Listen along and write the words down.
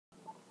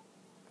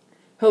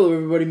Hello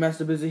everybody,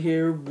 Master Busy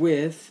here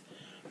with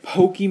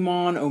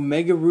Pokemon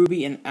Omega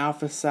Ruby and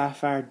Alpha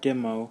Sapphire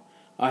demo.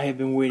 I have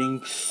been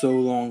waiting so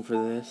long for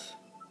this.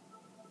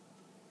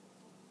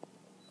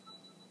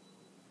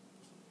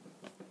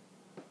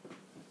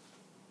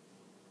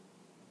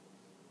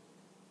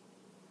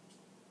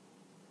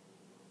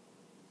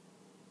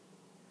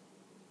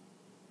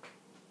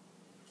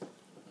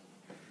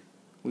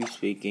 We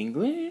speak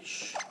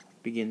English.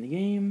 Begin the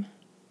game.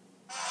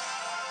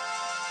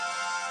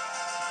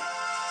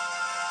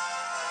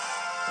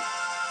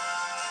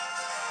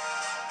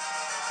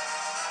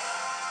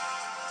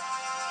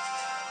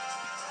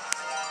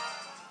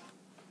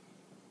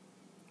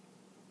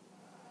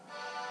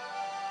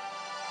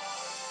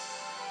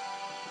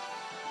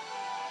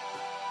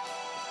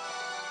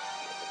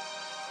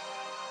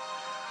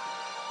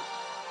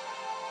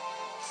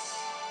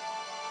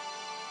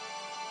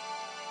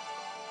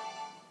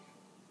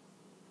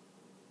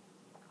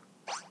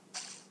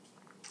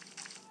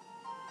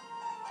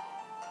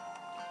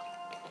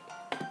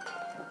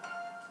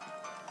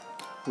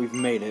 We've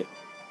made it.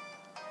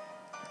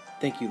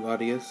 Thank you,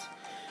 Latias.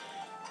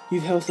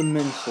 You've helped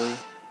immensely.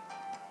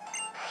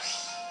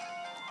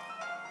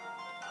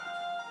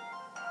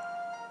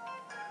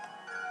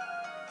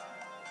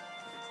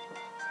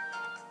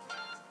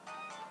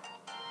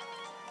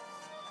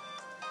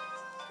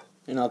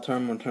 And I'm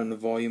going to turn the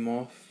volume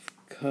off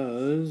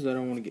because I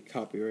don't want to get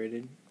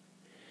copyrighted.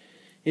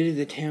 It is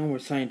a town where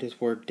scientists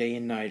work day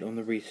and night on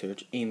the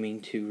research,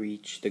 aiming to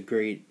reach the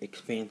great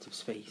expanse of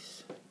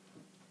space.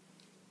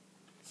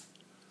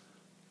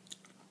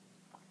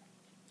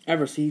 I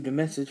received a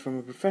message from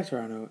a professor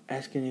I know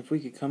asking if we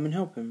could come and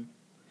help him.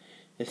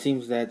 It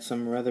seems that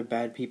some rather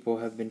bad people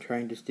have been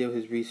trying to steal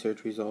his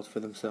research results for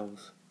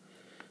themselves.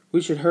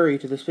 We should hurry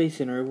to the Space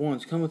Center at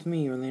once. Come with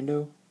me,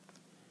 Orlando.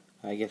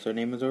 I guess our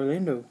name is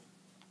Orlando.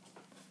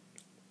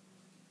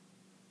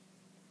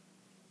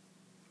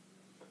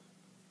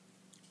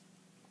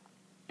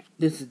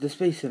 This is the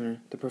Space Center.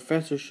 The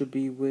professor should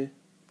be with...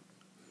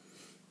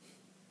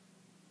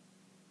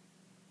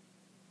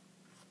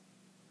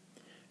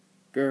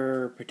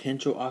 Grr,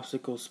 potential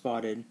obstacles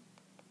spotted.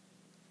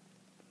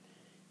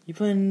 You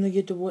plan to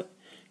get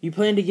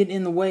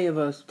in the way of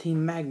us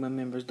Team Magma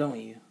members, don't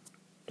you?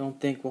 Don't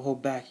think we'll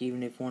hold back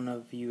even if one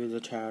of you is a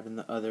child and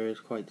the other is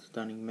quite a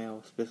stunning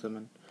male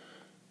specimen.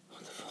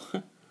 What the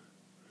fuck?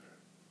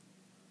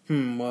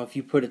 Well, if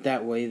you put it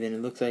that way, then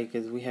it looks like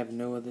as we have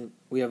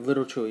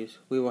little choice.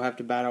 We will have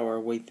to battle our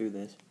way through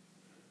this.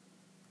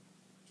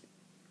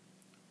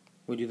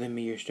 Would you lend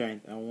me your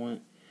strength? I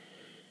want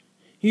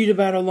you to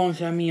battle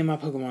alongside me and my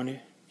Pokemon. If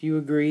you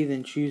agree,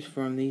 then choose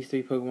from these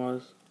 3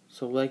 Pokemon.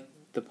 Select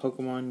the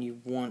Pokemon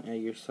you want at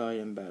your side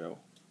in battle.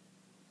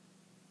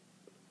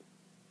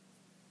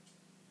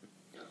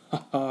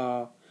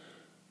 Haha.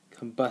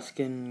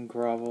 Combuskin,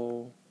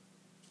 Grovel,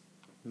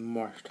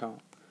 Marshtomp.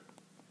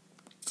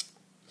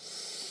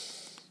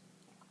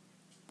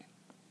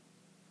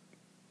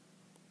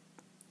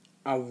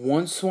 I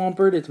want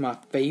Swampert. It's my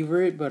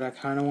favorite, but I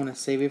kind of want to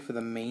save it for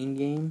the main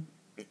game.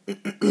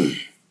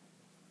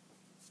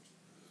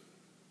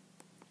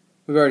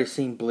 We've already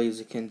seen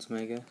Blaziken's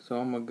Mega, so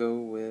I'm going to go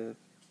with...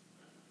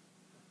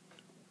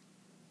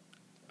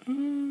 I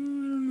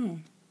don't know.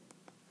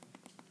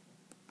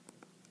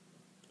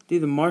 It's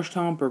either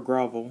Marshtomp or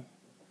Grovel.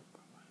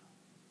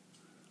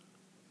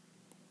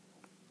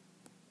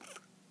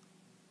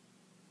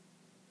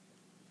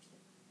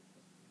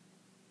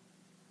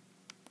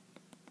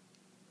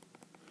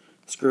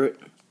 Screw it.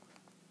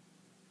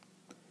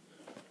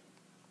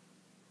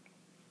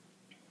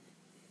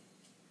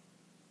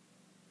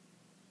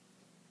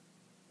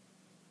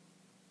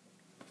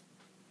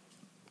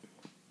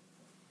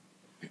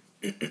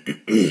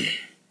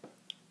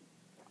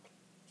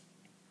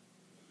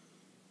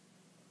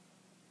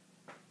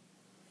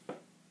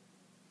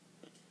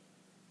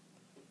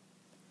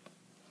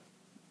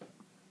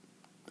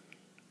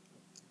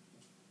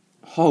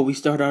 Oh, we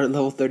start out at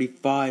level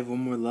 35, one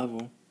more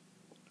level.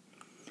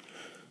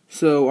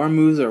 So our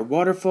moves are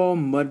Waterfall,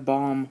 Mud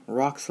Bomb,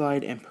 Rock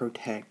Slide, and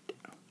Protect.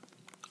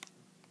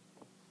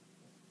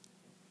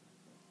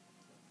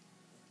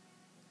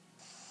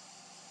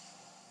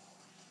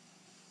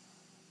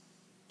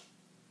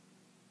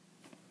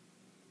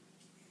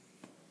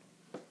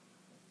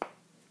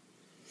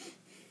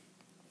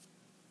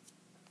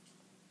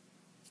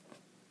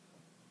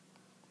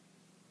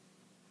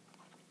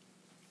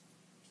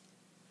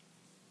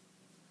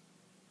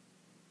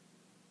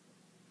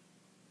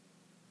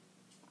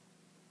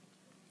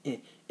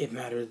 It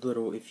matters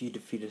little if you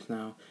defeat us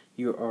now.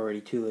 You are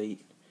already too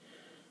late.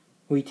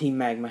 We Team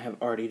Magma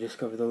have already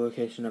discovered the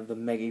location of the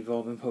Mega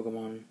Evolving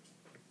Pokemon.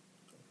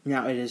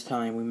 Now it is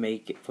time we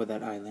make it for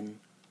that island.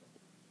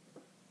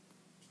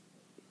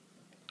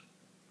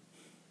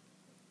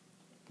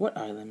 What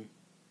island?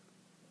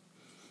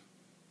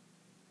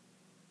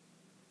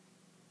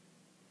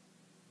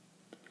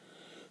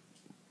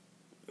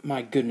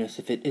 My goodness,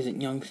 if it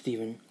isn't young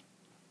Steven.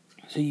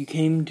 So you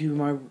came to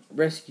my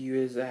rescue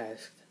as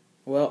asked.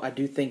 Well, I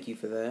do thank you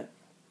for that.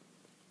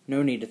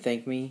 No need to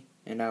thank me.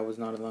 and I was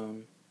not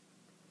alone.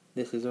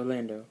 This is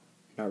Orlando.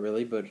 Not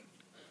really, but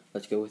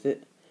let's go with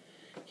it.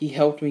 He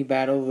helped me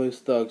battle those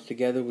thugs.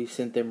 Together we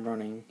sent them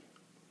running.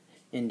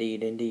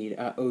 Indeed, indeed.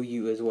 I owe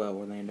you as well,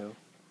 Orlando.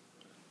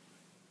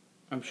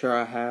 I'm sure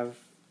I have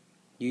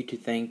you to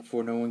thank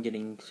for no one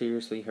getting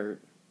seriously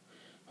hurt.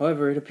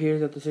 However, it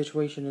appears that the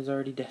situation is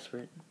already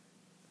desperate.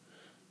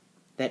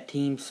 That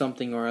team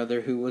something or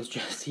other who was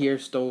just here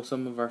stole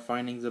some of our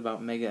findings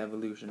about Mega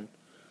Evolution.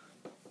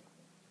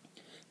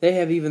 They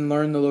have even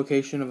learned the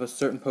location of a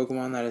certain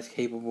Pokemon that is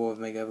capable of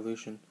Mega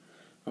Evolution.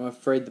 I'm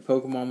afraid the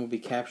Pokemon will be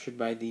captured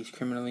by these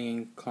criminally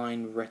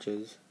inclined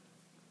wretches.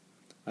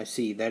 I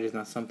see, that is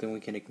not something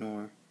we can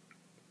ignore.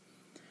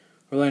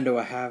 Orlando,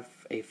 I have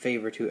a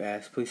favor to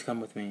ask. Please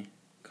come with me.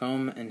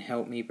 Come and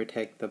help me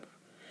protect that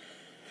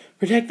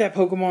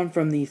Pokemon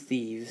from these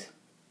thieves.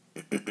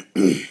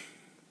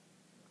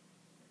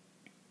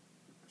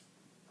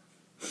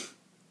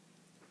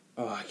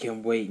 Oh, I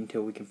can't wait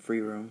until we can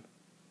free roam.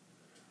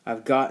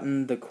 I've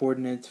gotten the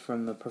coordinates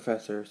from the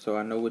professor, so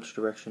I know which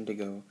direction to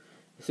go.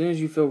 As soon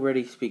as you feel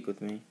ready, speak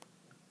with me.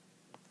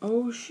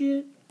 Oh,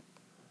 shit.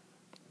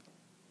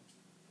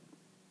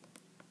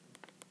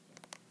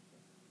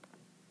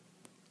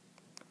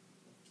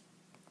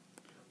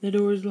 The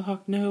door is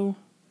locked, no.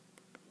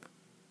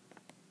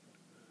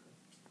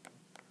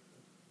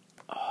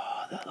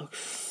 Oh, that looks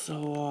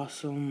so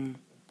awesome.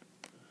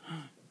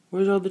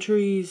 Where's all the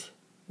trees?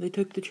 They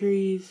took the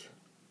trees.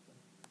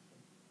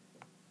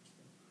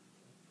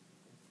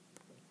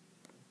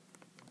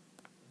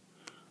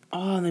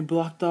 Oh, and they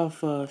blocked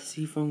off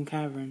Seafoam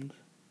Caverns.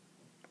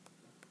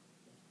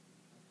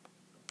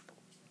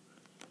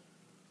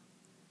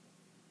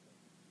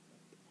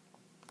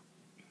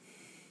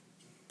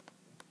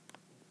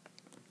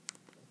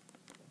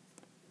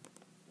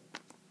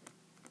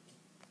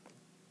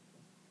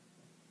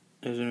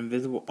 There's an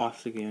invisible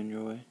obstacle on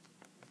your way.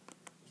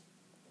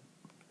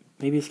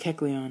 Maybe it's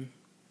Kecleon.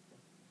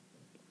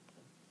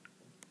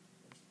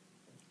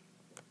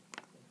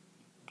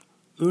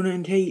 Luna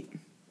and Tate.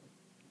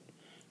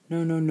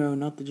 No, no, no,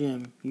 not the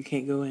gym. You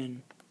can't go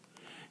in.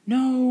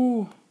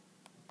 No!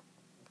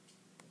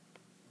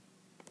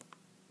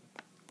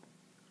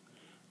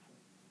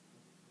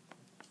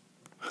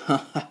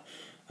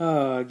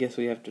 Oh, I guess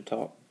we have to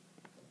talk.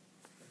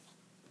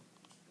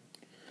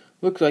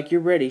 Looks like you're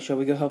ready. Shall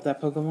we go help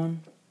that Pokemon?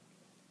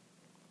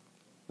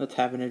 Let's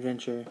have an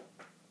adventure.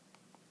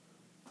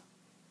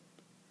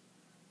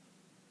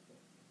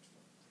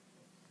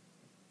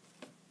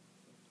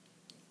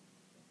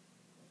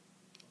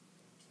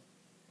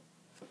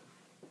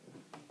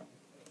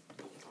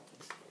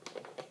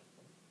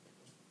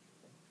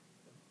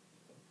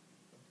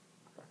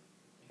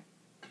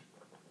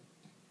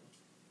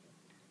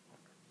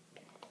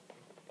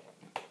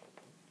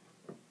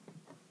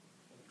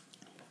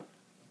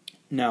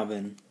 Now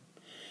then,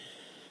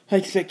 I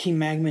expect Team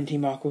Magma and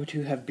Team Aqua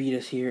to have beat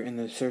us here in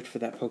the search for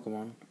that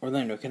Pokemon.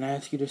 Orlando, can I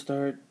ask you to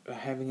start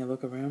having a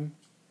look around?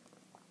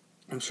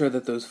 I'm sure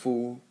that those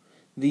fool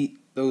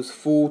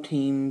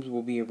teams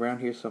will be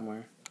around here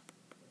somewhere.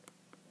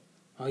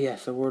 Oh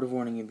yes, a word of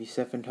warning. If you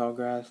step in tall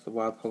grass, the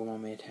wild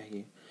Pokemon may attack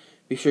you.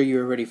 Be sure you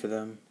are ready for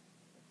them.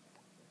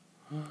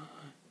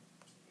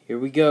 Here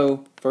we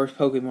go. First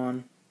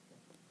Pokemon.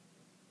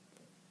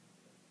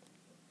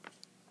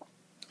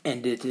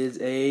 And it is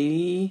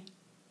a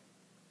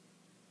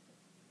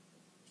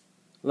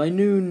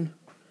Linoon.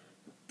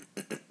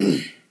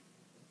 Let's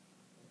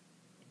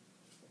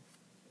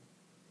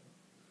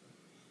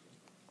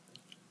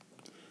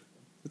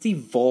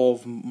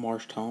evolve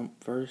Marshtomp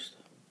first.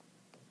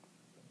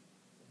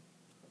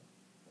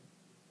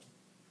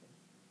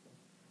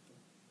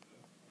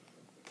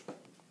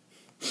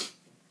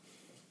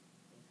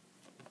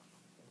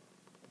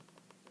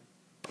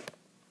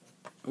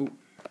 Oh.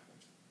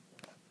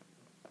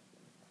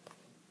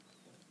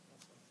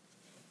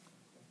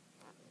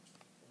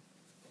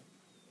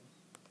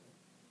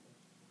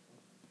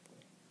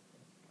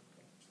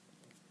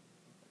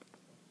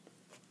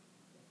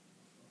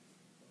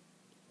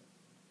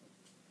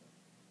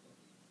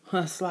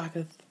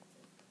 Slacketh.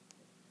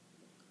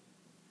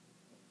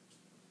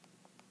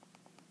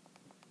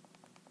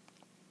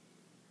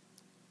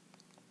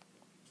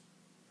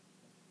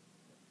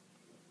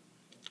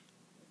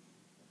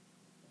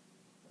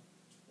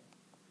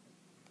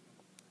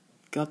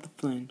 Got the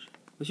flinch.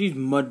 Let's use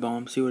Mud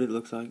Bomb, see what it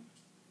looks like.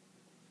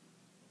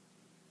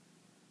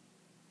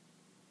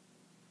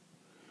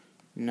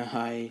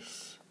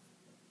 Nice.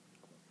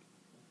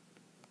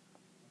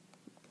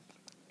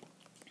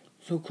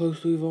 So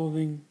close to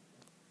evolving.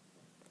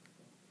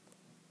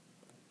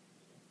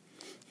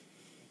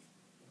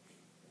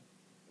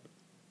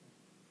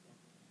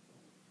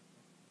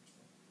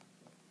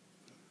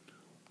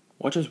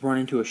 Watch us run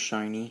into a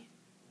shiny.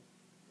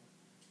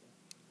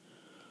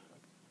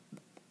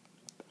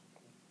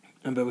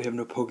 I bet we have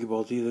no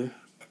Pokeballs either.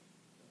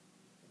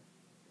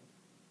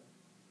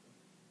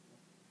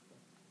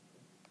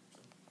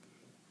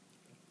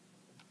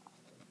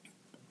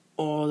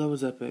 Oh, that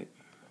was epic.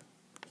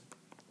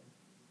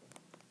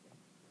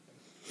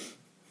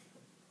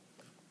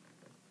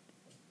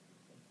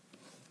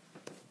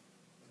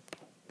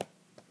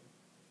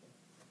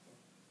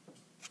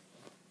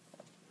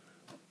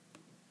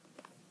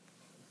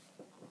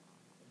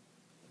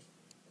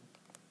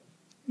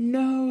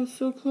 No,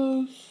 so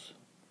close.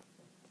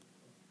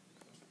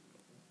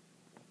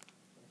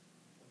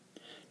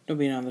 Don't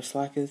be another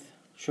slacketh.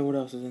 Show what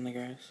else is in the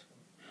grass.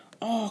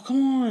 Oh,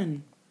 come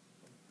on!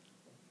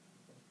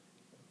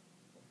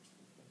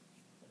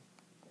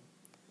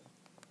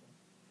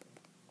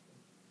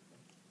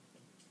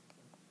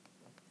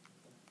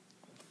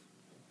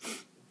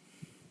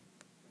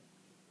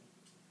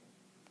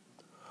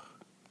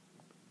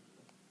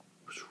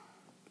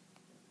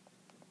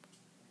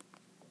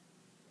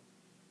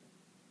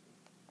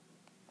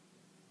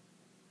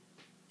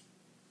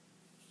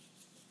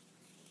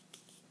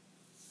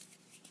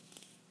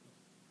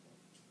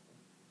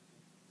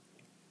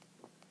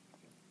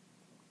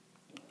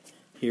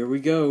 Here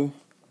we go.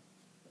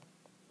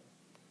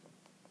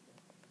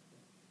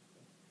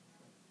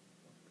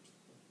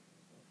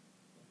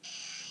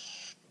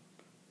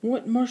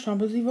 What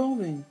Marshtomp is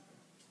evolving?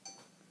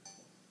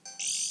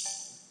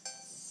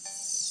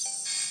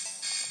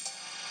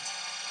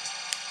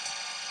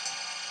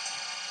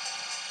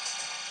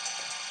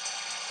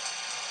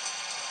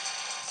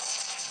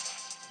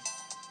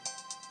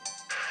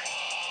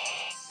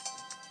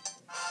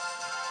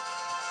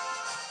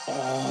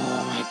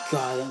 Oh my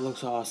god, that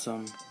looks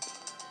awesome.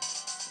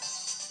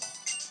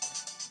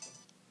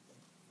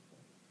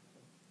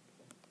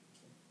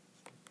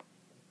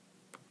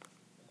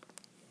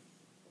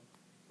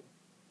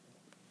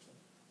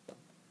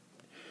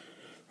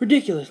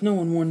 Ridiculous, no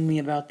one warned me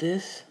about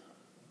this.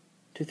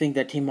 To think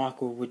that Team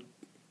Aqua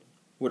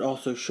would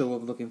also show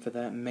up looking for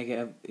that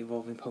mega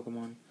evolving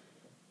Pokemon.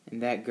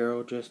 And that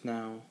girl just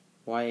now,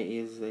 why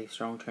is a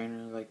strong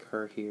trainer like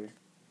her here?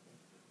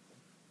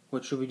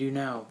 What should we do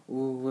now?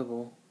 Ooh,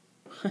 Wibble.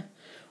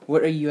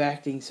 What are you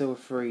acting so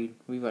afraid?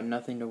 We've got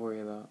nothing to worry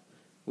about.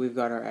 We've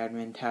got our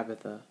admin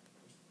Tabitha.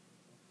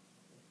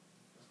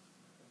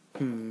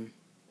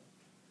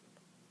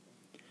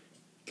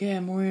 Yeah,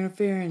 more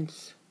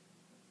interference.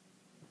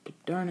 But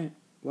darn it.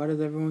 Why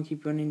does everyone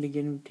keep running to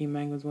get in Team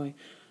Mango's way?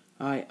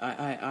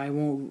 I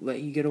won't let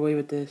you get away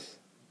with this.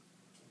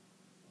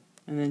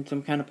 And then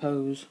some kind of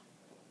pose.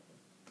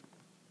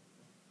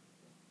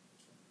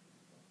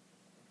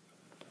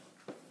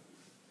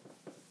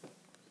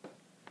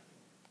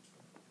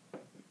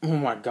 Oh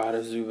my god,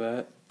 a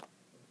Zubat.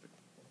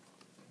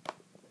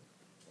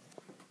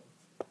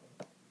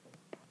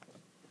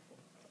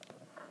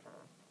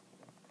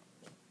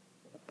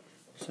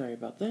 Sorry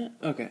about that.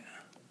 Okay.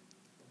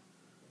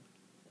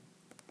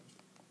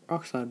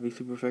 Rock Slide would be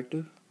super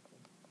effective.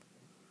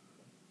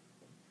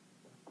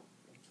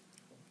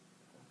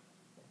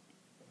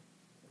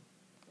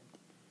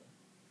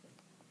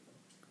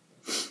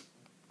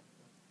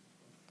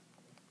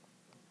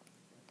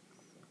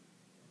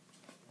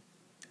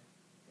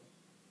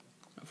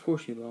 Of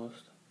course you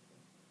lost.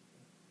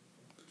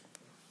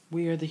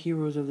 We are the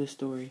heroes of this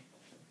story.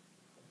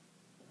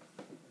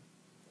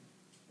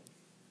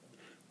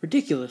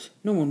 Ridiculous.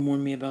 No one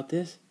warned me about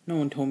this. No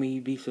one told me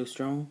you'd be so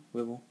strong,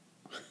 Wibble.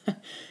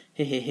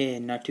 Hehehe,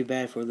 not too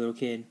bad for a little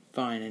kid.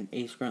 Fine, an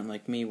ace grunt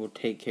like me will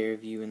take care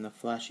of you in the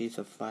flashiest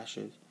of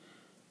flashes.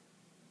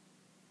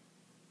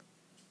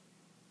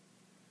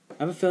 I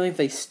have a feeling if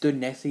they stood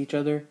next to each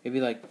other, it'd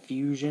be like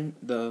Fusion,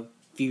 the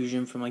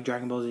Fusion from like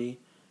Dragon Ball Z.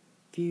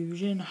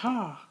 Fusion,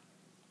 ha!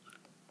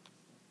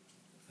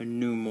 A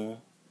Numel.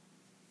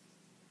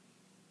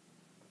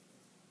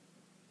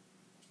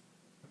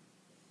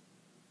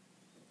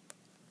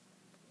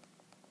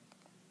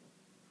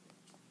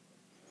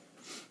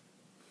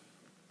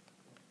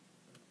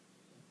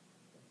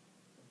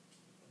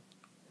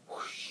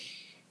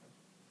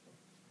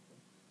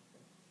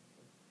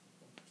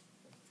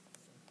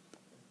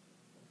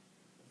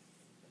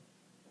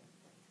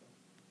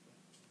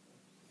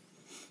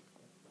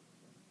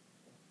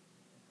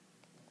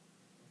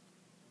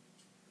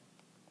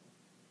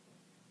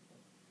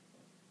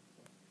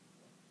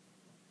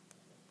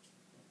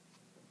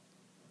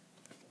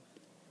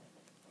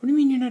 What do you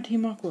mean you're not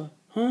Team Aqua?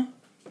 Huh?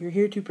 You're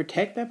here to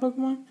protect that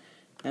Pokemon?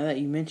 Now that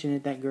you mention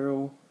it, that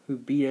girl who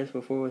beat us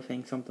before was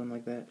saying something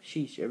like that.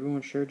 Sheesh,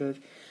 everyone sure does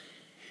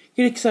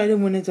get excited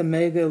when it's a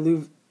mega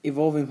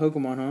evolving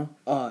Pokemon,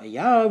 huh?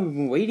 Yeah, we've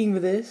been waiting for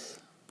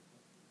this.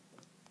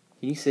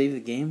 Can you save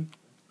the game?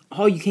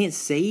 Oh, you can't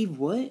save?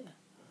 What?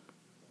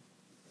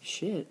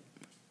 Shit.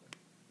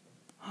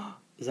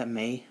 Is that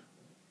May?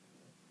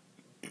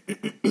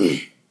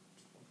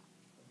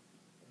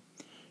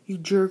 You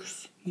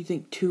jerks. You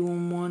think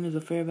 2-on-1 is a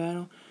fair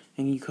battle?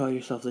 And you call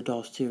yourselves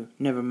adults too.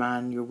 Never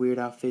mind your weird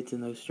outfits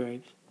and those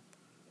stripes.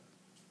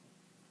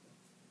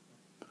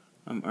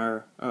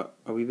 Are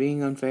we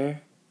being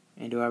unfair?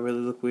 And do I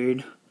really look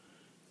weird?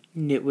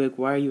 Nitwit,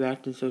 why are you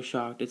acting so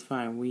shocked? It's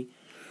fine. We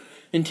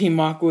in Team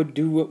Aqua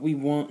do what we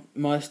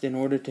must in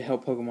order to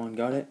help Pokemon.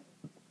 Got it?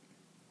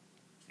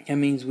 That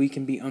means we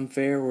can be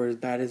unfair or as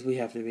bad as we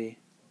have to be.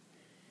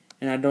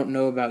 And I don't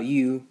know about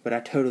you, but I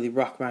totally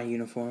rock my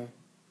uniform.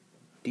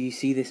 Do you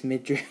see this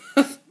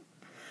midriff?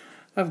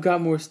 I've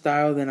got more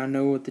style than I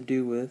know what to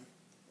do with.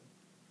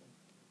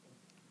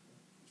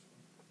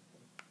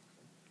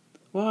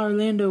 Well,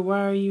 Orlando,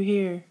 why are you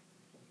here?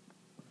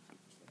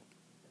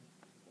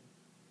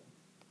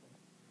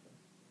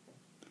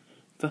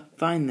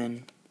 Fine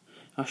then.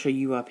 I'll show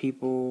you why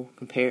people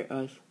compare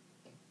us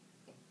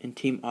in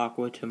Team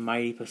Aqua to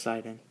mighty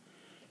Poseidon.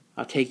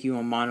 I'll take you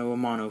on mano a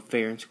mano,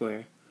 fair and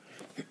square.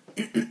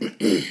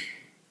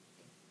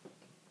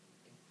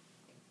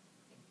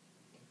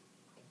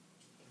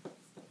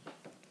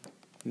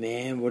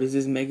 Man, what is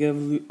this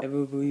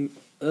evolving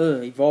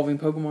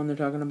Pokemon they're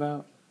talking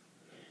about?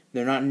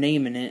 They're not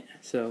naming it,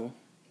 so...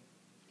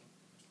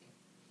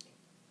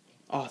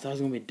 Oh, I thought it was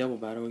going to be a double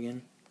battle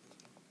again.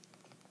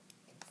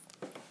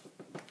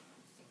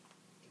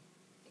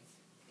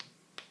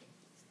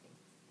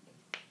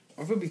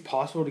 Or if it would be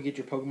possible to get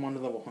your Pokemon to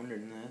level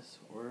 100 in this,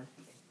 or...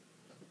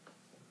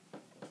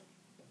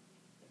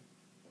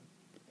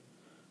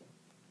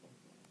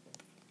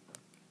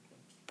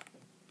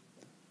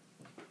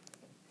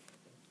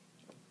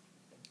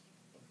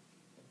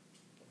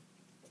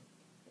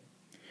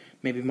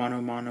 Maybe Mono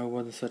Mono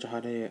wasn't such a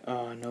hot idea.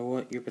 Oh, know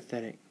what? You're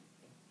pathetic.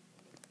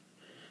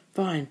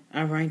 Fine,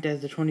 I'm ranked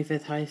as the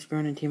 25th highest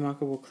grown and Team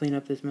Aqua will clean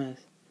up this mess.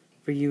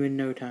 For you in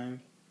no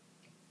time.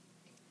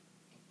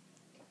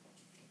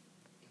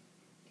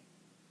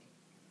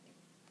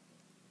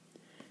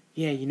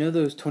 Yeah, you know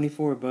those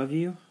 24 above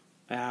you?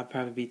 I'll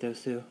probably beat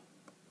those too.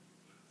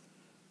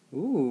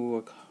 Ooh,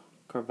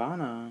 a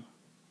Carvana.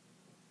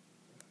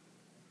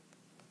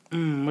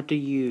 What to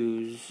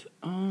use?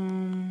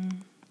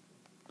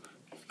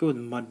 Let's go with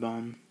Mud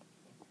Bomb.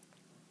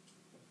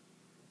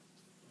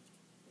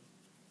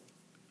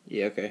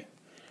 Yeah, okay.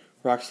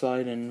 Rock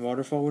Slide and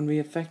Waterfall wouldn't be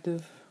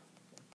effective.